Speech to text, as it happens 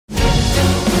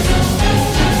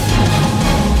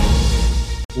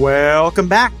Welcome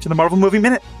back to the Marvel Movie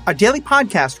Minute, a daily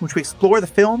podcast in which we explore the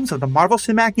films of the Marvel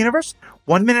Cinematic Universe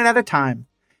 1 minute at a time.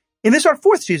 In this, our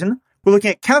fourth season, we're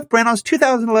looking at Kenneth Branagh's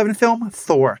 2011 film,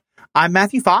 Thor. I'm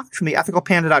Matthew Fox from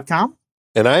theethicalpanda.com.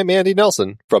 And I'm Andy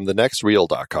Nelson from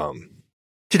thenextreel.com.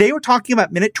 Today we're talking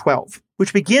about Minute 12,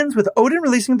 which begins with Odin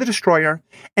releasing the Destroyer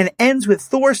and ends with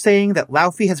Thor saying that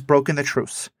Laufey has broken the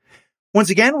truce. Once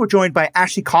again, we're joined by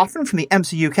Ashley Kaufman from the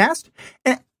MCU cast.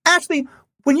 And Ashley,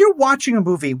 when you're watching a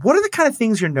movie, what are the kind of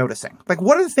things you're noticing? Like,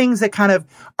 what are the things that kind of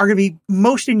are going to be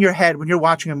most in your head when you're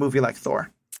watching a movie like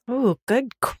Thor? Ooh,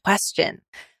 good question.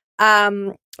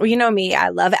 Well, you know me, I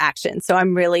love action. So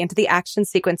I'm really into the action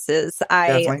sequences.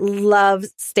 I love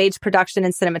stage production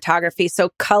and cinematography. So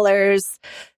colors,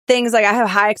 things like I have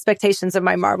high expectations of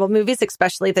my Marvel movies,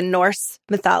 especially the Norse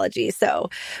mythology. So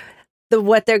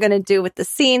what they're going to do with the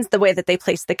scenes, the way that they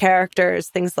place the characters,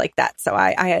 things like that. So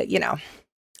I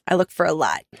look for a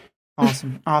lot.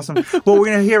 Awesome. Well, we're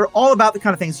going to hear all about the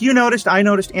kind of things you noticed, I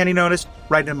noticed, Andy noticed,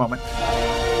 right in a moment.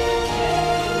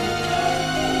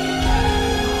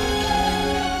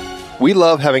 We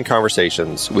love having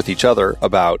conversations with each other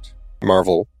about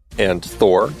Marvel and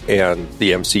Thor and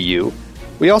the MCU.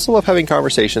 We also love having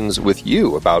conversations with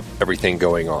you about everything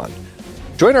going on.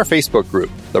 Join our Facebook group,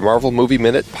 the Marvel Movie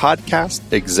Minute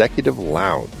Podcast Executive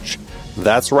Lounge.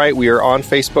 That's right, we are on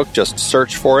Facebook. Just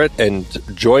search for it and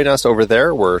join us over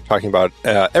there. We're talking about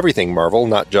everything Marvel,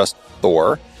 not just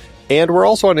Thor. And we're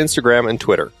also on Instagram and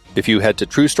Twitter. If you head to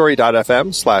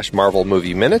truestory.fm/Marvel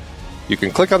Movie Minute, you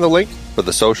can click on the link for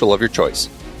the social of your choice.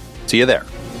 See you there.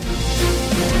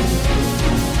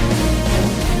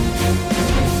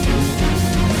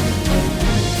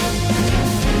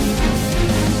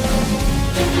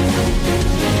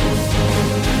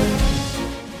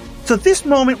 So this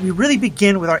moment, we really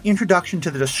begin with our introduction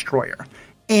to the Destroyer.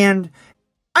 And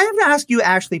I have to ask you,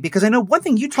 Ashley, because I know one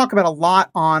thing you talk about a lot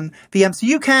on the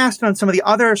MCU cast and on some of the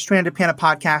other Stranded Panda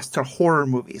podcasts are horror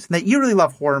movies, and that you really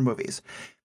love horror movies.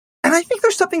 And I think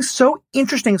there's something so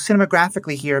interesting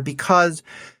cinemagraphically here because,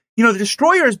 you know, the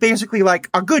Destroyer is basically like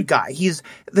a good guy.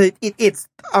 It's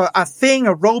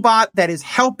a robot that is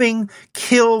helping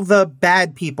kill the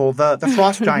bad people, the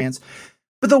Frost Giants.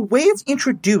 But the way it's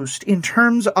introduced in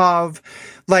terms of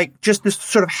like just this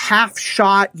sort of half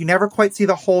shot, you never quite see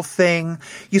the whole thing.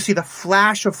 You see the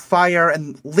flash of fire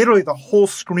and literally the whole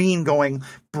screen going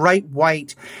bright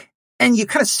white. And you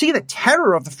kind of see the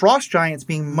terror of the Frost Giants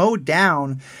being mowed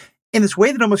down in this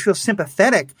way that almost feels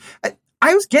sympathetic.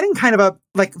 I was getting kind of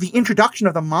the introduction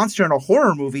of the monster in a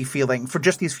horror movie feeling for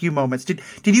just these few moments. Did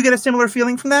you get a similar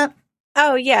feeling from that?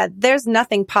 Oh, yeah. There's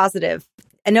nothing positive.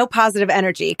 And no positive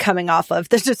energy coming off of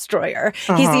the Destroyer.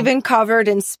 Uh-huh. He's even covered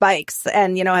in spikes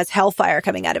and, has hellfire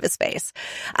coming out of his face.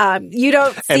 You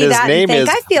don't see and his that name and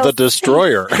think, is I feel the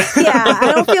Destroyer. Yeah,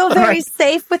 I don't feel very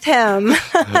safe with him.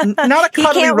 Not a cuddly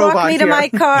He can't robot walk me here. to my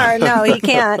car. No, he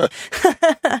can't.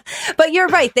 But you're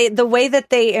right. The way that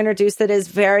they introduce it is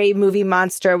very movie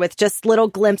monster with just little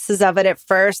glimpses of it at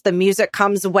first. The music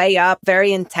comes way up,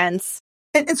 very intense.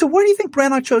 And so why do you think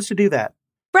Branagh chose to do that?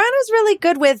 Branagh's really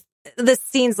good with the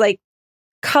scenes, like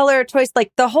color choice,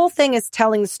 like the whole thing is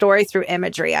telling the story through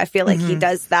imagery. I feel like he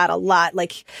does that a lot.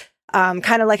 Like,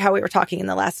 kind of like how we were talking in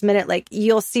the last minute, like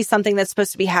you'll see something that's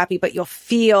supposed to be happy, but you'll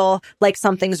feel like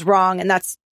something's wrong. And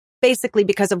that's basically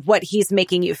because of what he's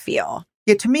making you feel.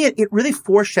 Yeah, to me, it really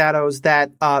foreshadows that,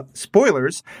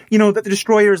 spoilers, that the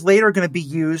Destroyer is later going to be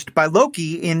used by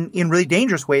Loki in really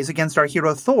dangerous ways against our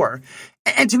hero Thor.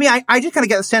 And to me, I just kind of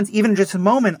get a sense, even just a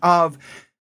moment of,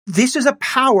 this is a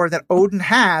power that Odin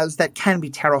has that can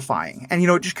be terrifying. And,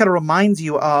 it just kind of reminds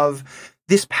you of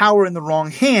this power in the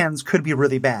wrong hands could be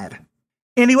really bad.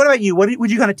 Andy, what about you? What would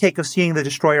you kind of take of seeing the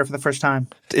Destroyer for the first time?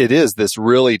 It is this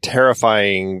really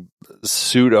terrifying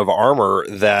suit of armor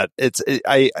that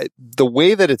the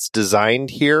way that it's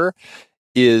designed here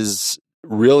is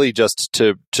really just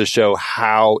to show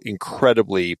how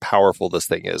incredibly powerful this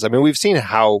thing is. I mean, we've seen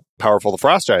how powerful the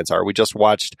Frost Giants are. We just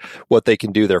watched what they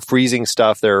can do. They're freezing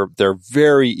stuff. They're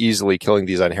very easily killing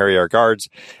these Einherjar guards.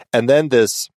 And then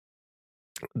this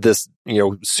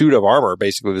suit of armor,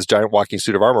 basically this giant walking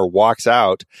suit of armor, walks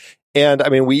out. And I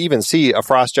mean, we even see a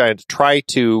Frost Giant try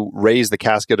to raise the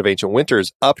casket of Ancient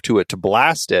Winters up to it to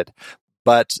blast it.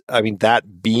 But, I mean,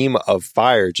 that beam of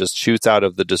fire just shoots out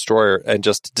of the Destroyer and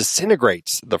just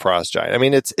disintegrates the Frost Giant. I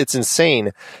mean, it's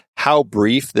insane how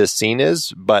brief this scene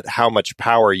is, but how much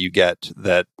power you get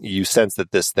that you sense that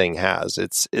this thing has.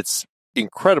 It's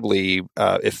incredibly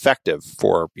effective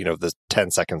for, the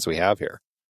 10 seconds we have here.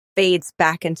 Fades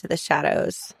back into the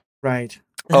shadows. Right.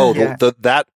 Oh, yeah.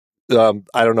 that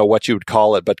I don't know what you would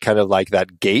call it, but kind of like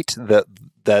that gate,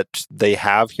 they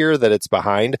have here that it's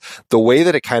behind, the way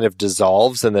that it kind of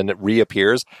dissolves and then it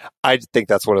reappears, I think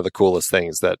that's one of the coolest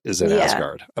things that is in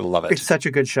Asgard. I love it. It's such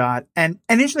a good shot. And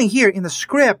interestingly here in the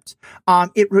script,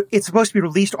 it's supposed to be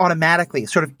released automatically,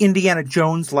 sort of Indiana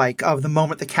Jones-like, of the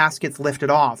moment the casket's lifted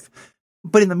off.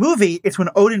 But in the movie, it's when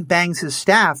Odin bangs his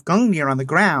staff, Gungnir, on the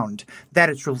ground that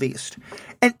it's released.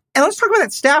 And let's talk about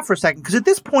that staff for a second, because at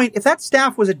this point, if that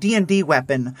staff was a D&D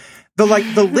weapon, the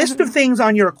list of things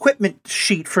on your equipment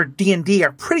sheet for D&D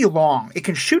are pretty long. It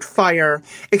can shoot fire,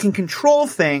 it can control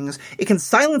things, it can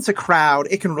silence a crowd,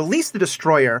 it can release the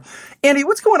destroyer. Andy,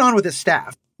 what's going on with this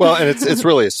staff? Well, and it's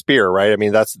really a spear, right? I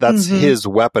mean, that's his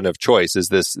weapon of choice, is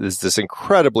this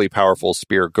incredibly powerful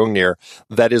spear, Gungnir,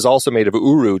 that is also made of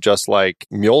Uru, just like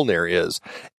Mjolnir is.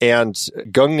 And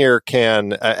Gungnir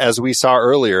can, as we saw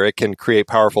earlier, it can create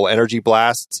powerful energy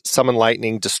blasts, summon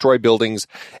lightning, destroy buildings,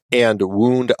 and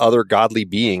wound other godly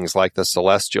beings like the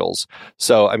Celestials.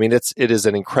 So, I mean, it is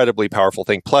an incredibly powerful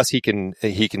thing. Plus, he can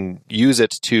use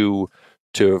it to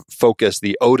focus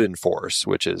the Odin force,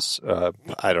 which is,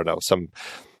 I don't know, some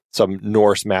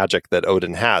Norse magic that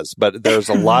Odin has. But there's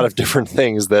a lot of different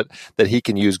things that he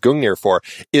can use Gungnir for.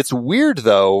 It's weird,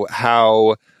 though,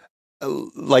 how,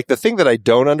 like, the thing that I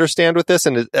don't understand with this,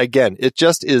 and again, it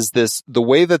just is the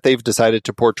way that they've decided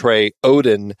to portray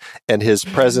Odin and his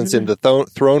presence in the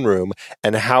throne room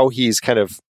and how he's kind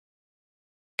of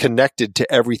connected to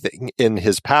everything in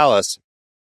his palace.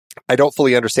 I don't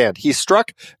fully understand. He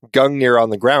struck Gungnir on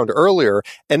the ground earlier,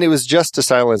 and it was just to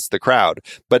silence the crowd.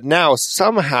 But now,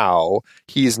 somehow,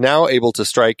 he's now able to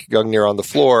strike Gungnir on the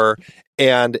floor,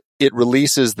 and it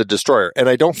releases the destroyer. And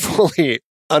I don't fully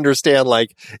understand,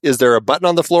 like, is there a button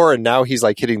on the floor, and now he's,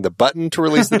 like, hitting the button to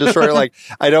release the destroyer? Like,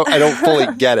 I don't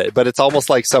fully get it, but it's almost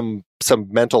like some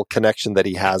mental connection that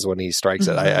he has when he strikes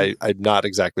it. I'm not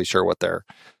exactly sure what they're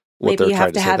trying to say. Maybe you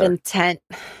have to have intent.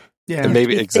 Yeah,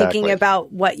 maybe exactly. Thinking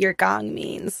about what your gong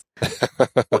means.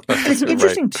 It's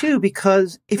interesting, too,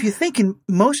 because if you think,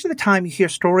 most of the time you hear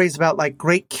stories about, like,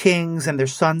 great kings and their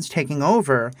sons taking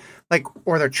over, like,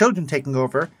 or their children taking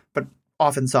over, but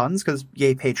often sons, because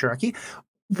yay, patriarchy.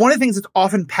 One of the things that's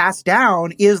often passed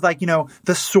down is, like,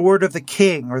 the sword of the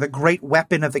king or the great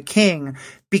weapon of the king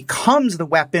becomes the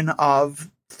weapon of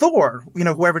Thor,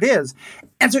 whoever it is.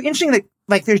 And so interesting that,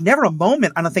 like, there's never a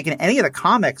moment, I don't think, in any of the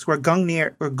comics where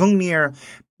Gungnir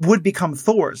would become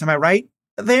Thor's. Am I right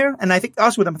there? And I think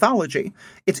also with the mythology,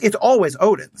 it's always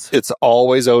Odin's. It's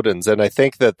always Odin's. And I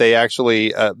think that they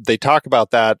actually, they talk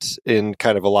about that in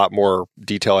kind of a lot more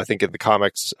detail, I think, in the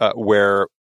comics, where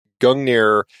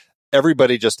Gungnir,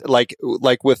 everybody just, like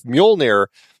with Mjolnir,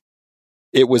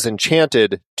 it was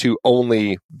enchanted to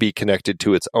only be connected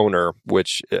to its owner,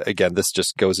 which, again, this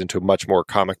just goes into much more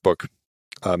comic book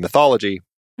mythology.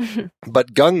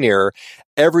 But Gungnir,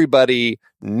 everybody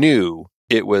knew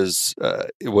it was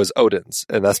Odin's,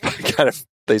 and that's kind of,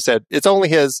 they said it's only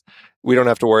his. We don't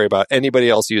have to worry about anybody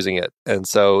else using it, and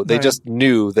so they just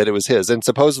knew that it was his. And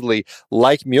supposedly,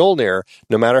 like Mjolnir,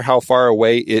 no matter how far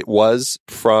away it was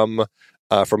from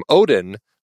Odin,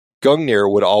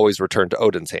 Gungnir would always return to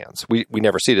Odin's hands. We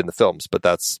never see it in the films, but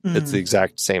it's the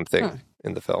exact same thing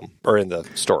in the film or in the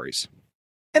stories.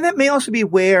 And that may also be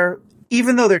where,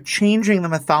 even though they're changing the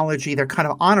mythology, they're kind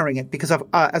of honoring it because of,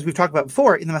 as we've talked about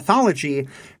before, in the mythology,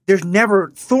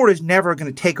 Thor is never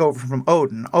going to take over from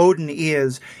Odin. Odin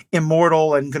is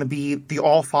immortal and going to be the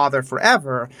All-Father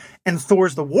forever, and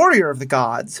Thor's the warrior of the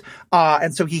gods,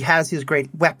 and so he has his great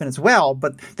weapon as well,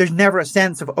 but there's never a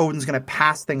sense of Odin's going to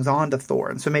pass things on to Thor,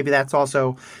 and so maybe that's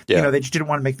also, they just didn't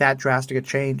want to make that drastic a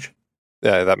change.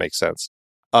 Yeah, that makes sense.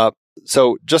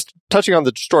 So just touching on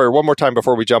the Destroyer one more time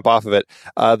before we jump off of it.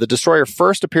 The Destroyer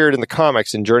first appeared in the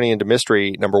comics in Journey into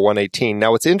Mystery number 118.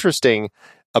 Now, what's interesting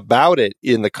about it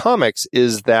in the comics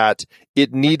is that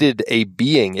it needed a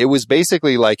being. It was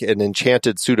basically like an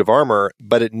enchanted suit of armor,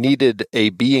 but it needed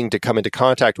a being to come into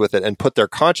contact with it and put their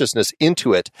consciousness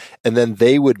into it, and then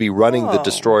they would be running the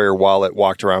Destroyer while it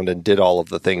walked around and did all of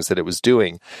the things that it was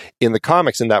doing. In the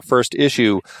comics, in that first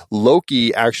issue,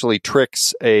 Loki actually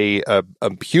tricks a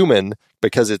human,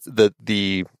 because it's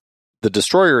the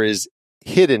Destroyer is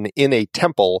hidden in a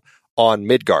temple on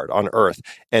Midgard, on Earth,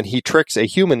 and he tricks a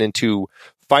human into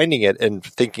finding it and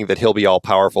thinking that he'll be all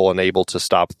powerful and able to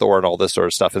stop Thor and all this sort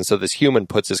of stuff. And so this human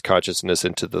puts his consciousness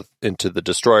into the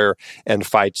Destroyer and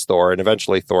fights Thor, and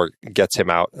eventually Thor gets him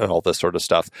out and all this sort of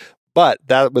stuff. But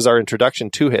that was our introduction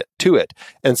to it.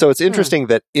 And so it's interesting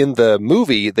that in the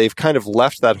movie, they've kind of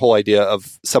left that whole idea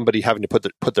of somebody having to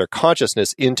put their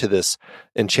consciousness into this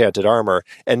enchanted armor.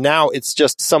 And now it's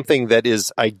just something that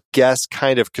is, I guess,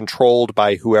 kind of controlled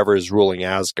by whoever is ruling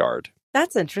Asgard.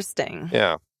 That's interesting.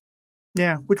 Yeah.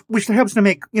 Yeah, which helps to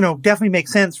make, definitely make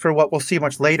sense for what we'll see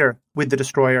much later with the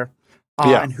Destroyer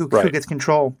and who gets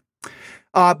control.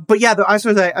 But yeah, as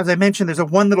I mentioned, there's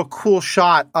one little cool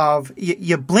shot of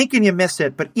you blink and you miss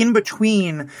it, but in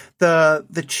between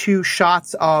the two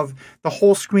shots of the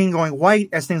whole screen going white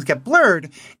as things get blurred,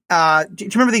 do you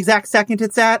remember the exact second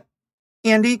it's at,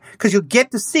 Andy? Because you'll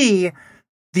get to see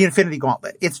the Infinity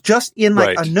Gauntlet. It's just in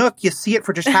a nook. You see it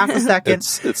for just half a second.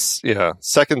 It's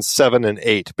seconds 7 and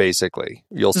 8, basically.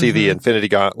 You'll see the Infinity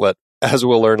Gauntlet, as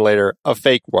we'll learn later, a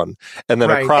fake one. And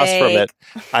then across from it,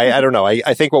 I don't know.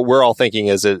 I think what we're all thinking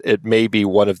is it may be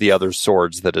one of the other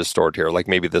swords that is stored here. Like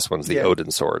maybe this one's the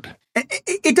Odin sword.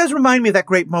 It does remind me of that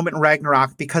great moment in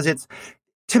Ragnarok because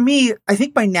to me, I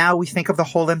think by now we think of the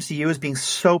whole MCU as being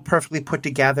so perfectly put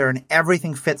together and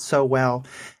everything fits so well.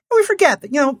 And we forget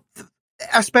that,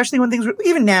 especially when things,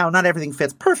 even now, not everything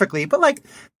fits perfectly, but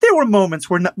there were moments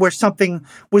where something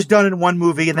was done in one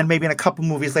movie and then maybe in a couple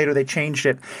movies later they changed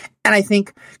it. And I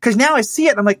think, because now I see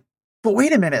it, I'm like, but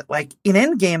wait a minute, in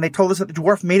Endgame, they told us that the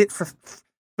dwarf made it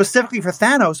specifically for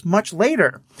Thanos much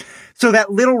later. So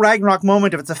that little Ragnarok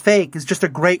moment, if it's a fake, is just a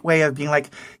great way of being like,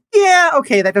 yeah,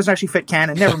 okay, that doesn't actually fit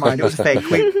canon. Never mind, it was a fake.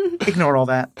 We ignore all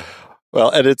that. Well,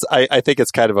 and I think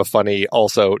it's kind of a funny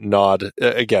also nod.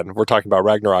 Again, we're talking about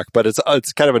Ragnarok, but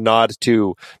it's kind of a nod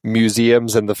to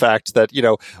museums and the fact that,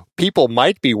 people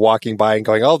might be walking by and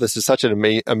going, oh, this is such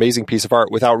an amazing piece of art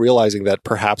without realizing that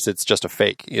perhaps it's just a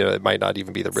fake. It might not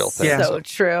even be the real thing. Yeah. So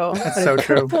true. That's so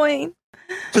true. Point.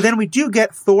 So then we do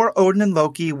get Thor, Odin, and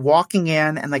Loki walking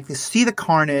in and they see the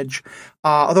carnage.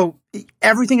 Although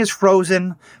everything is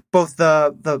frozen, both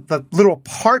the little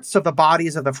parts of the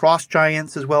bodies of the frost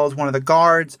giants as well as one of the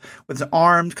guards with his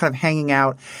arms kind of hanging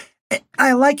out. And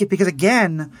I like it because,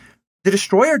 again, the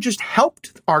Destroyer just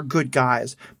helped our good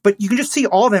guys. But you can just see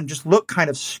all of them just look kind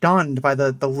of stunned by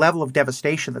the level of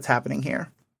devastation that's happening here.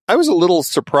 I was a little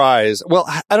surprised. Well,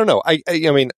 I don't know. I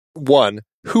mean, one,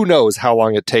 who knows how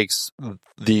long it takes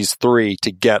these three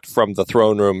to get from the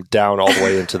throne room down all the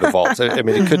way into the vault. I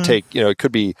mean, it could take, it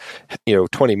could be,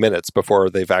 20 minutes before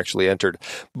they've actually entered.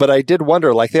 But I did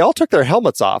wonder, they all took their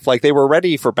helmets off. They were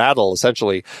ready for battle,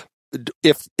 essentially.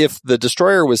 If the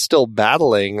Destroyer was still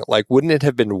battling, wouldn't it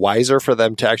have been wiser for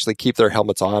them to actually keep their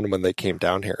helmets on when they came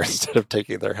down here instead of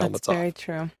taking their helmets off? That's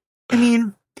very true. I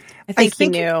mean, I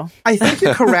think he knew. I think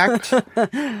you're correct.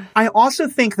 I also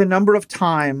think the number of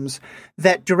times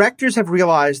that directors have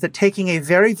realized that taking a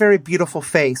very, very beautiful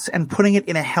face and putting it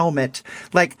in a helmet,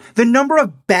 the number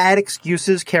of bad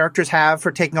excuses characters have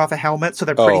for taking off a helmet so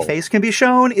their pretty face can be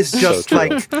shown is just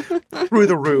through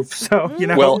the roof. So,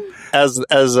 Well,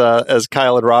 as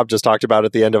Kyle and Rob just talked about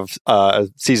at the end of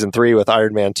season 3 with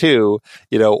Iron Man 2,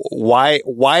 why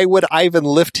would Ivan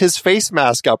lift his face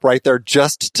mask up right there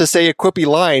just to say a quippy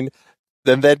line?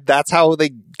 Then that's how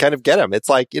they kind of get him. It's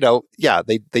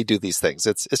they do these things.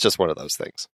 It's just one of those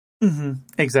things. Mm-hmm.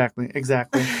 Exactly.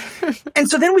 And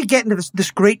so then we get into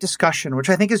this great discussion, which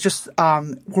I think is just,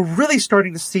 we're really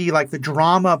starting to see the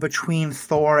drama between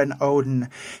Thor and Odin.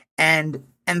 And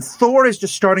Thor is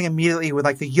just starting immediately with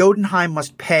the Jotunheim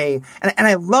must pay. And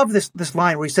I love this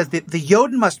line where he says the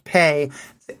Jotun must pay.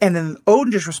 And then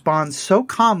Odin just responds so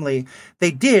calmly, they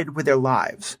did with their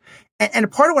lives.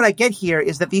 And part of what I get here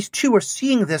is that these two are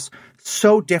seeing this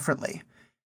so differently.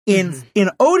 In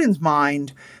Odin's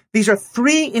mind, these are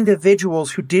 3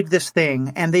 individuals who did this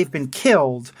thing and they've been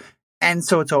killed, and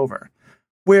so it's over.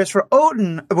 Whereas for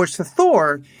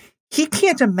Thor, he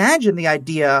can't imagine the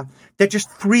idea that just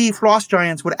 3 frost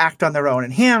giants would act on their own.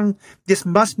 And him, this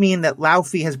must mean that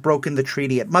Laufey has broken the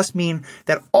treaty. It must mean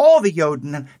that all the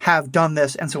Jotun have done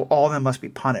this, and so all of them must be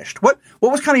punished. What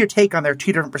was kind of your take on their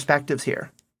 2 different perspectives here?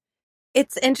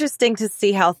 It's interesting to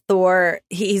see how Thor,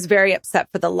 he's very upset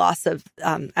for the loss of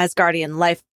Asgardian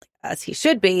life, as he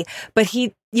should be, but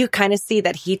you kind of see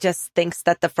that he just thinks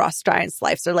that the frost giants'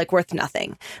 lives are worth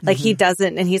nothing. He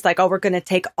doesn't, and he's we're going to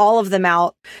take all of them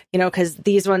out, because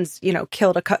these ones,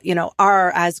 killed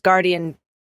our Asgardian,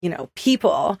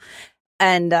 people.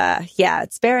 And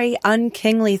it's very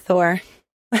unkingly, Thor.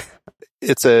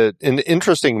 It's an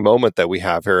interesting moment that we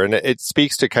have here, and it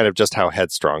speaks to kind of just how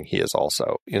headstrong he is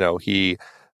also. He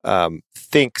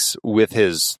thinks with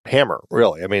his hammer,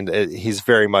 really. I mean, he's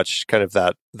very much kind of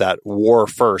that war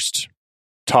first,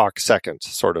 talk second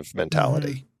sort of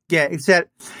mentality. Yeah, it's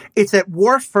that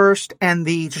war first, and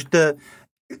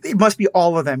it must be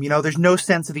all of them. There's no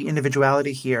sense of the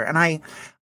individuality here. And I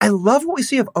love what we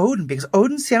see of Odin, because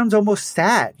Odin sounds almost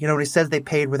sad, when he says they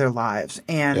paid with their lives.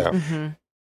 And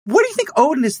what do you think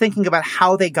Odin is thinking about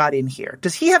how they got in here?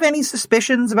 Does he have any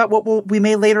suspicions about what we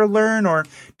may later learn? Or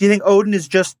do you think Odin is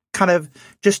just kind of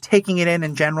just taking it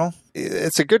in general?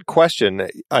 it's a good question.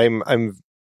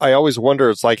 I always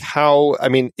wonder, it's like how, I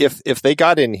mean, if they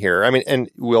got in here, I mean, and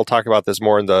we'll talk about this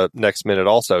more in the next minute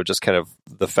also, just kind of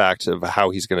the fact of how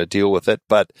he's going to deal with it.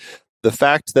 But the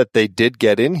fact that they did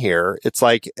get in here, it's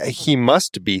like he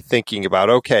must be thinking about,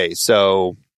 okay,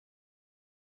 so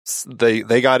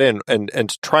they got in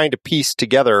and trying to piece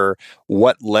together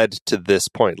what led to this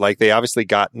point. Like they obviously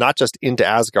got not just into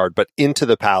Asgard, but into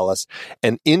the palace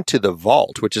and into the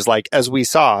vault, which is like, as we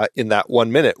saw in that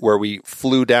 1 minute where we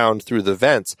flew down through the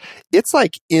vents, it's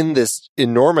like in this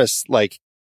enormous like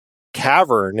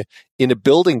cavern in a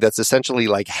building that's essentially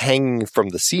like hanging from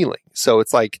the ceiling. So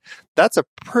it's like, that's a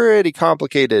pretty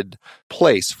complicated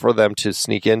place for them to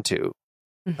sneak into.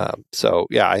 So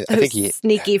yeah, I think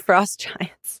sneaky frost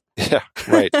giants. Yeah,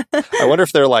 right. I wonder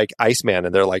if they're like Iceman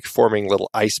and they're like forming little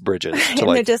ice bridges to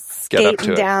like they're just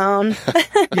skating down.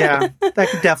 Yeah, that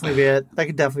could definitely be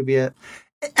it.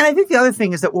 And I think the other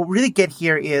thing is that what we really get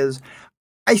here is,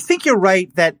 I think you're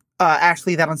right that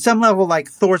actually that on some level, like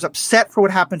Thor's upset for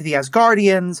what happened to the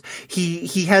Asgardians.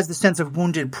 He has the sense of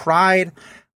wounded pride.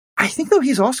 I think though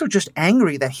he's also just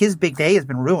angry that his big day has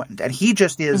been ruined, and he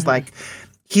just is like.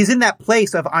 He's in that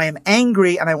place of, I am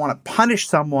angry and I want to punish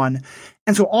someone.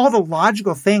 And so all the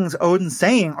logical things Odin's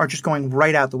saying are just going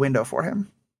right out the window for him.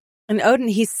 And Odin,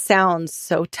 he sounds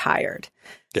so tired.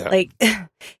 Yeah. Like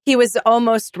he was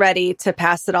almost ready to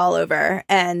pass it all over.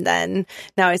 And then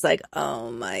now he's like,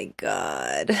 oh my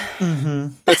God. Mm-hmm.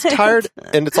 It's tired.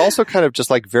 And it's also kind of just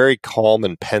like very calm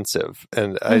and pensive.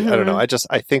 And I don't know.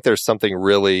 I think there's something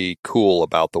really cool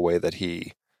about the way that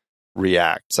he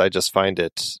reacts. I just find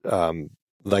it,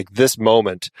 like this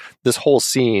moment, this whole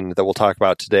scene that we'll talk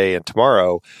about today and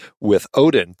tomorrow with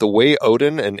Odin, the way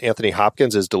Odin and Anthony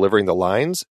Hopkins is delivering the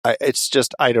lines, it's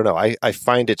just, I don't know. I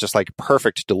find it just like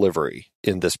perfect delivery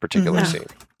in this particular scene.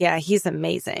 Yeah, he's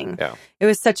amazing. Yeah. It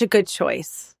was such a good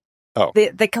choice. Oh,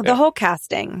 the whole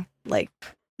casting, like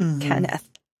Kenneth.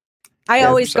 I 100%.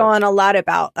 always go on a lot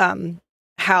about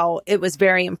how it was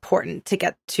very important to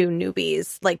get two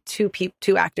newbies, like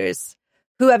two actors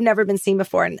who have never been seen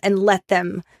before and let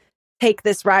them take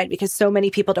this ride, because so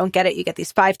many people don't get it. You get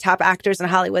these 5 top actors in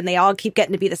Hollywood and they all keep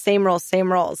getting to be the same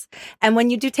roles. And when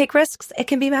you do take risks, it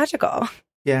can be magical.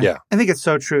 Yeah. I think it's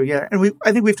so true. Yeah. And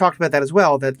I think we've talked about that as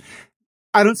well, that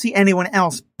I don't see anyone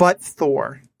else but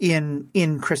Thor in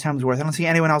Chris Hemsworth. I don't see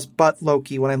anyone else but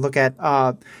Loki when I look at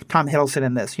Tom Hiddleston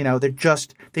in this. You know, they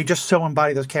just so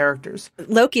embody those characters.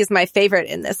 Loki is my favorite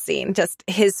in this scene, just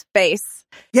his face.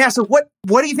 Yeah, so what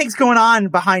do you think's going on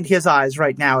behind his eyes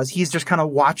right now as he's just kind of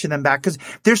watching them back? Because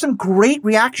there's some great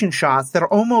reaction shots that are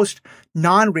almost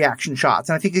non-reaction shots.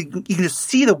 And I think you can just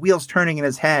see the wheels turning in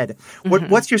his head.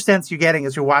 What's your sense you're getting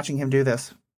as you're watching him do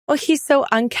this? Well, he's so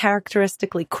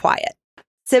uncharacteristically quiet.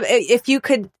 So if you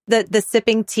could, the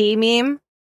sipping tea meme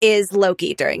is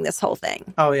Loki during this whole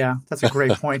thing. Oh, yeah. That's a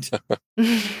great point.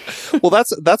 Well,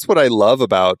 that's what I love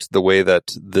about the way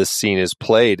that this scene is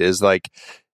played, is like,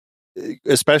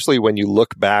 especially when you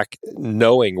look back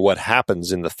knowing what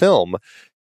happens in the film,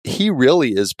 he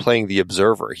really is playing the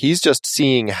observer. He's just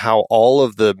seeing how all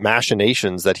of the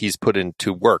machinations that he's put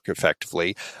into work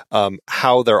effectively,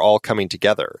 how they're all coming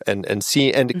together and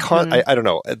see. And I don't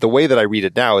know, the way that I read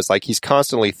it now is like he's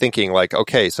constantly thinking like,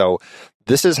 okay, so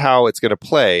this is how it's going to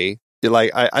play.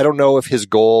 Like, I don't know if his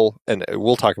goal, and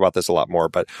we'll talk about this a lot more,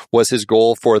 but was his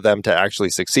goal for them to actually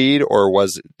succeed, or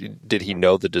did he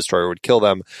know the destroyer would kill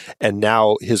them? And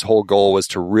now his whole goal was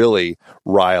to really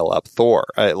rile up Thor.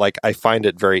 I find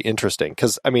it very interesting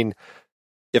because, I mean,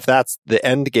 if that's the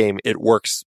end game, it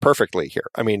works perfectly here.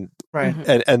 I mean, right.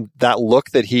 And that look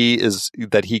that he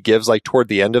gives like toward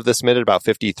the end of this minute, about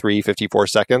 54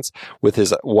 seconds, with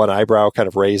his one eyebrow kind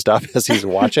of raised up as he's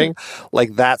watching,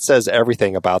 like that says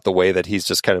everything about the way that he's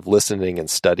just kind of listening and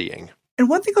studying. And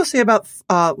one thing I'll say about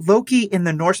Loki in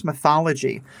the Norse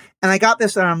mythology, and I got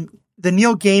this, the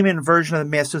Neil Gaiman version of the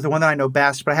myths is the one that I know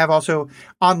best, but I have also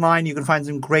online, you can find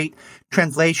some great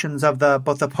translations of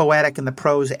both the poetic and the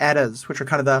prose Eddas, which are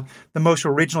kind of the most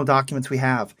original documents we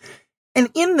have. And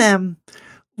in them,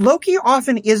 Loki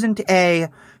often isn't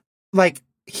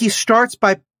he starts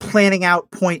by planning out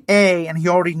point A and he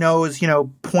already knows,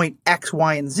 point X,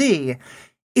 Y, and Z.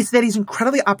 It's that he's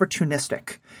incredibly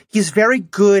opportunistic. He's very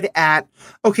good at,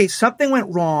 okay, something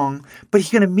went wrong, but he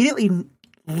can immediately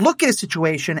look at a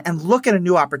situation and look at a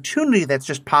new opportunity that's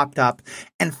just popped up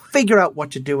and figure out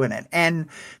what to do in it. And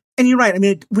you're right. I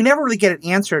mean, we never really get it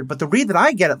answered, but the read that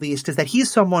I get at least is that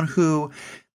he's someone who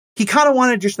he kind of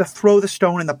wanted just to throw the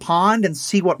stone in the pond and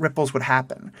see what ripples would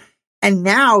happen. And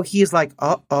now he's like,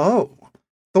 oh,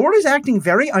 Thor is acting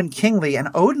very unkingly, and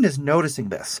Odin is noticing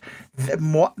this.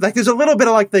 Like, there's a little bit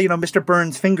of like the, Mr.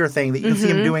 Burns finger thing that you can see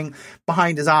him doing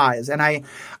behind his eyes. And I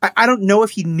don't know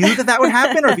if he knew that would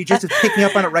happen or if he just is picking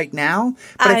up on it right now.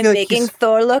 But I'm making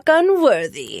Thor look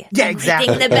unworthy. Yeah,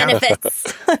 exactly. Taking the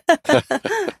benefits.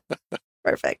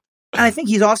 Perfect. And I think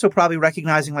he's also probably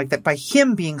recognizing like that by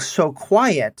him being so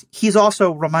quiet, he's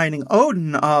also reminding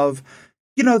Odin of,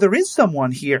 there is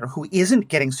someone here who isn't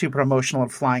getting super emotional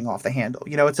and flying off the handle.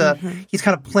 He's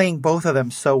kind of playing both of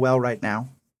them so well right now.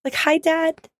 Like, hi,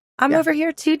 Dad. I'm over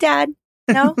here too, Dad.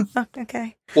 No? Oh,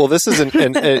 okay. Well, this isn't,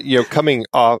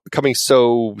 coming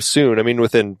so soon. I mean,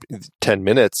 within 10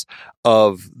 minutes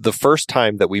of the first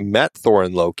time that we met Thor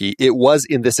and Loki, it was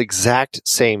in this exact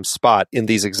same spot, in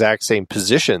these exact same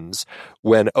positions,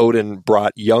 when Odin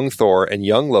brought young Thor and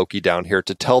young Loki down here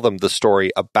to tell them the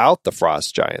story about the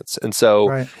frost giants. And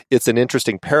so It's an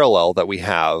interesting parallel that we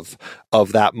have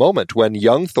of that moment when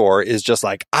young Thor is just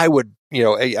like,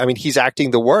 he's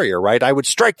acting the warrior, right? I would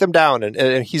strike them down.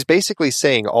 And he's basically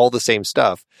saying all the same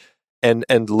stuff.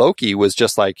 And Loki was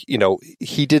just like,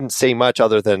 he didn't say much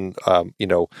other than, are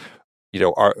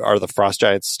the frost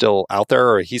giants still out there?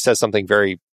 Or he says something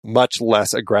very much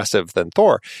less aggressive than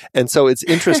Thor. And so it's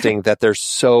interesting that there's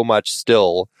so much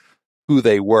still who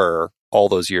they were all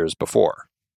those years before.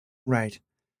 Right.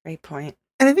 Great point.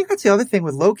 And I think that's the other thing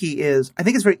with Loki is I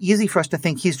think it's very easy for us to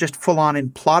think he's just full on in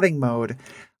plotting mode.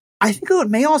 I think it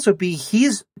may also be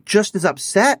he's just as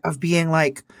upset of being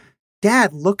like,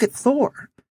 Dad, look at Thor.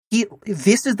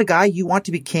 This is the guy you want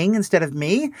to be king instead of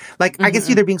me. Like, I can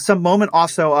see there being some moment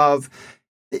also of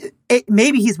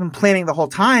maybe he's been planning the whole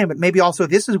time, but maybe also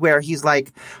this is where he's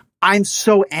like, I'm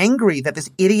so angry that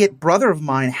this idiot brother of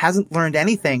mine hasn't learned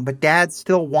anything, but Dad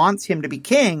still wants him to be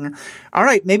king. All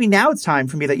right, maybe now it's time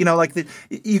for me to,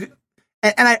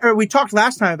 we talked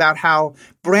last time about how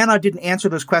Branagh didn't answer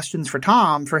those questions for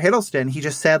Tom, for Hiddleston. He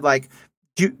just said, like,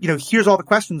 here's all the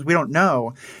questions we don't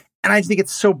know. And I just think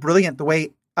it's so brilliant the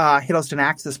way Hiddleston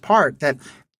acts this part that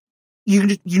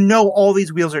all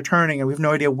these wheels are turning and we have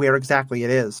no idea where exactly it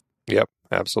is. Yep,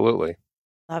 absolutely.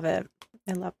 Love it.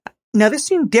 I love that. Now, this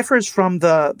scene differs from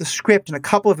the script in a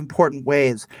couple of important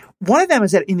ways. One of them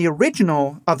is that in the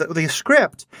original of the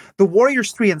script, the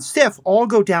Warriors 3 and Sif all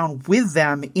go down with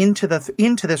them into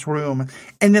this room,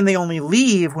 and then they only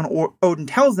leave when Odin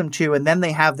tells them to, and then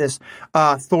they have this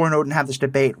Thor and Odin have this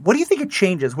debate. What do you think it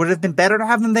changes? Would it have been better to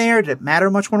have them there? Did it matter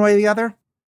much one way or the other?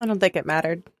 I don't think it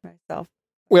mattered myself.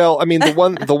 Well, I mean, the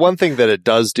one thing that it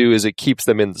does do is it keeps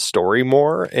them in the story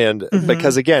more. And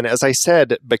because, again, as I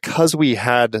said, because we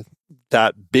had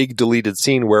that big deleted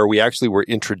scene where we actually were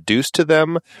introduced to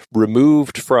them,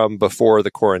 removed from before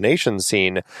the coronation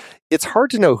scene, it's hard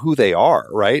to know who they are,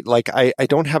 right? Like, I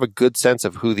don't have a good sense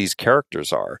of who these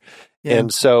characters are. Yeah.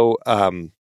 And so,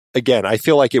 again, I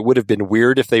feel like it would have been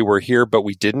weird if they were here, but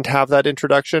we didn't have that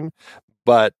introduction.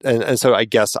 But, and so I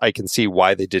guess I can see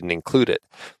why they didn't include it.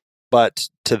 But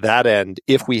to that end,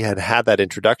 if we had that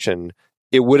introduction,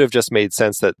 it would have just made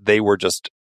sense that they were just,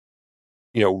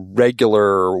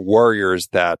 regular warriors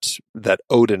that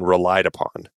Odin relied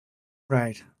upon.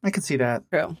 Right. I can see that.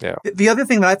 True. Yeah. The other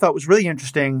thing that I thought was really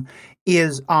interesting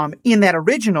is in that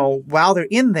original, while they're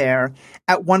in there,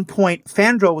 at one point,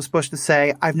 Fandral was supposed to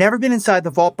say, I've never been inside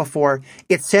the vault before.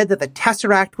 It said that the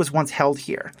Tesseract was once held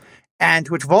here. And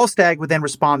to which Volstagg would then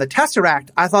respond, the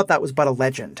Tesseract, I thought that was but a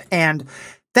legend. And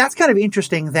that's kind of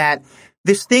interesting that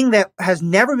this thing that has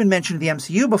never been mentioned in the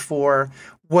MCU before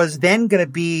was then going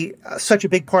to be such a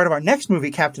big part of our next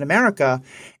movie, Captain America.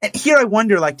 And here I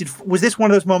wonder, was this one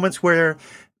of those moments where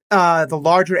the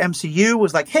larger MCU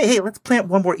was like, hey, let's plant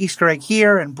one more Easter egg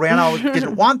here, and Branagh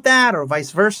didn't want that, or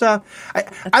vice versa? I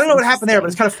don't know what happened there, but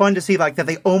it's kind of fun to see that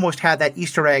they almost had that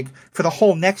Easter egg for the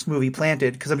whole next movie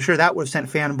planted, because I'm sure that would have sent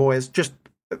fanboys just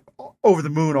over the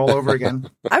moon all over again.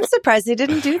 I'm surprised they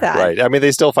didn't do that. Right. I mean,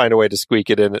 they still find a way to squeak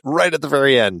it in right at the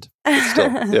very end. But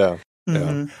still, yeah.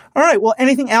 Mm-hmm. Yeah. All right. Well,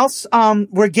 anything else?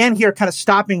 We're again here kind of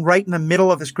stopping right in the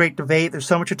middle of this great debate. There's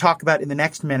so much to talk about in the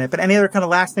next minute. But any other kind of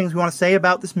last things we want to say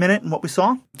about this minute and what we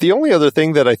saw? The only other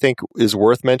thing that I think is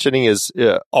worth mentioning is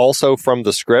also from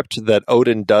the script that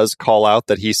Odin does call out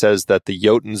that he says that the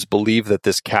Jotuns believe that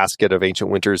this casket of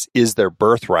Ancient Winters is their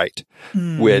birthright,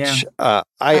 which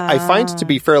I find to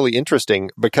be fairly interesting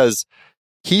because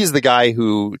he's the guy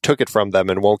who took it from them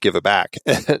and won't give it back.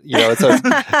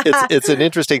 It's an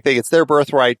interesting thing. It's their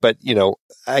birthright, but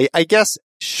I guess,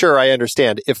 sure, I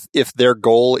understand if their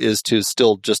goal is to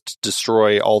still just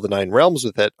destroy all the 9 realms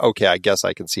with it. Okay, I guess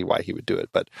I can see why he would do it.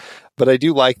 But I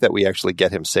do like that we actually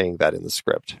get him saying that in the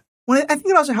script. Well, I think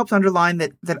it also helps underline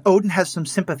that Odin has some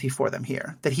sympathy for them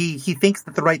here, that he thinks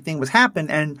that the right thing was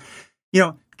happened. And,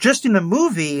 just in the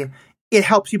movie, it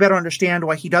helps you better understand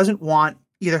why he doesn't want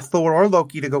either Thor or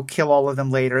Loki to go kill all of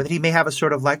them later, that he may have a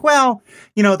sort of like, well,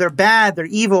 they're bad, they're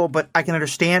evil, but I can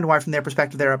understand why from their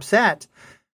perspective they're upset.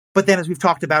 But then as we've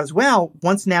talked about as well,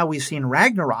 once now we've seen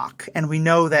Ragnarok and we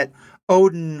know that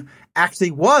Odin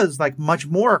actually was like much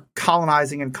more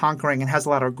colonizing and conquering and has a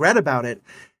lot of regret about it.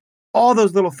 All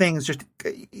those little things, just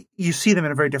you see them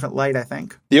in a very different light, I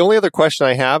think. The only other question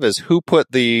I have is who put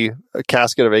the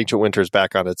casket of Ancient Winters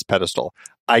back on its pedestal?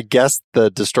 I guess the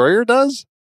Destroyer does?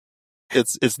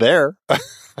 It's there.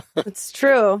 It's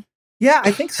true. Yeah,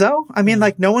 I think so. I mean,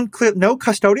 like no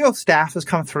custodial staff has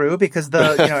come through because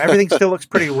everything still looks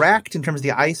pretty wrecked in terms of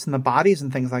the ice and the bodies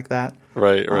and things like that.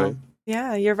 Right.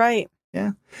 Yeah, you're right.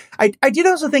 Yeah. I did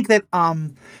also think that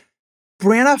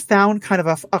Branagh found kind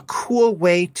of a cool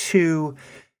way to...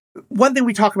 One thing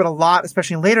we talk about a lot,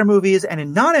 especially in later movies and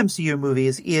in non-MCU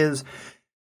movies, is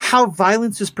how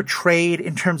violence is portrayed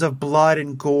in terms of blood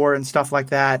and gore and stuff like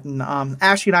that. And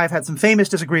Ashley and I have had some famous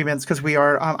disagreements because we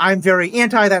are... I'm very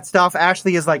anti that stuff.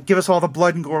 Ashley is like, give us all the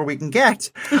blood and gore we can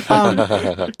get. But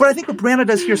I think what Branagh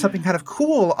does here is something kind of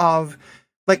cool of...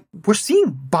 Like, we're seeing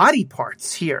body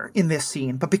parts here in this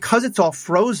scene, but because it's all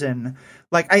frozen,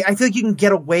 like, I feel like you can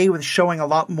get away with showing a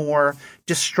lot more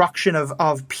destruction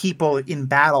of people in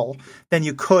battle than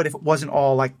you could if it wasn't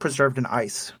all, like, preserved in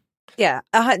ice. Yeah,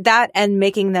 that and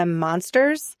making them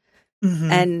monsters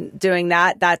and doing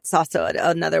that's also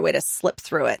another way to slip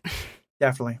through it.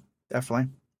 Definitely.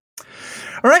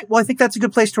 All right. Well, I think that's a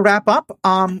good place to wrap up.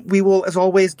 We will, as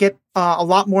always, get a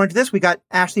lot more into this. We got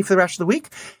Ashley for the rest of the week.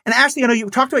 And Ashley, I know you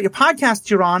talked about your podcasts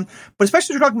you're on, but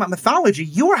especially as we're talking about mythology,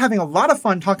 you are having a lot of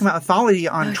fun talking about mythology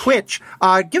on Twitch.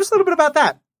 Give us a little bit about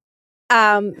that.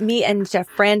 Me and Jeff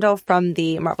Randall from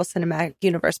the Marvel Cinematic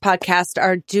Universe podcast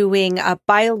are doing a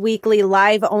bi-weekly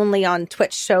live only on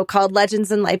Twitch show called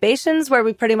Legends and Libations, where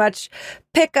we pretty much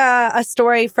pick a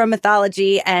story from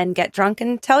mythology and get drunk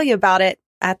and tell you about it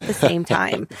at the same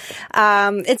time.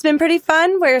 It's been pretty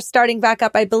fun. We're starting back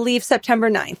up, I believe, September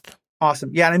 9th.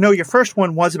 Awesome. Yeah, and I know your first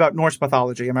one was about Norse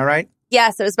mythology. Am I right?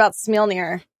 Yes, it was about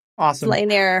Smilnir. Awesome.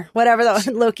 Sleipnir, whatever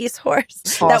Loki's horse.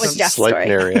 Awesome. That was Jeff's story.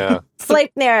 Sleipnir, yeah.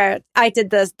 Sleipnir. I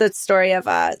did the story of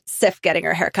Sif getting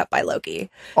her hair cut by Loki.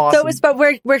 Awesome. So it was, but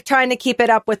we're trying to keep it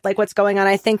up with like what's going on.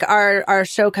 I think our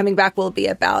show coming back will be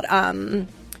about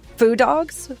food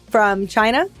dogs from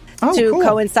China. To cool.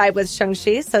 coincide with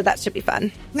Shang-Chi, so that should be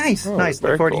fun. Nice.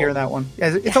 Look forward to hearing that one.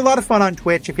 It's a lot of fun on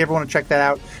Twitch. If you ever want to check that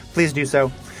out, please do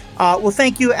so. Well,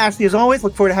 thank you, Ashley, as always.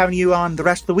 Look forward to having you on the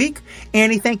rest of the week.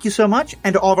 Annie, thank you so much.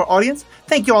 And to all of our audience,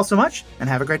 thank you all so much, and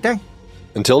have a great day.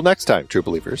 Until next time, true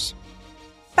believers.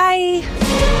 Bye.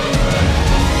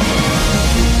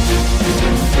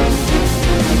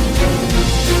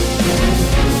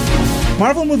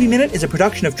 Marvel Movie Minute is a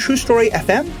production of True Story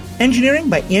FM, engineering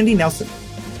by Andy Nelson.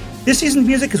 This season's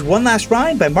music is One Last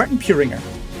Ride by Martin Puringer.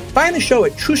 Find the show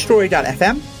at truestory.fm,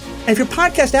 and if your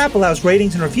podcast app allows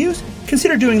ratings and reviews,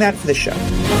 consider doing that for this show.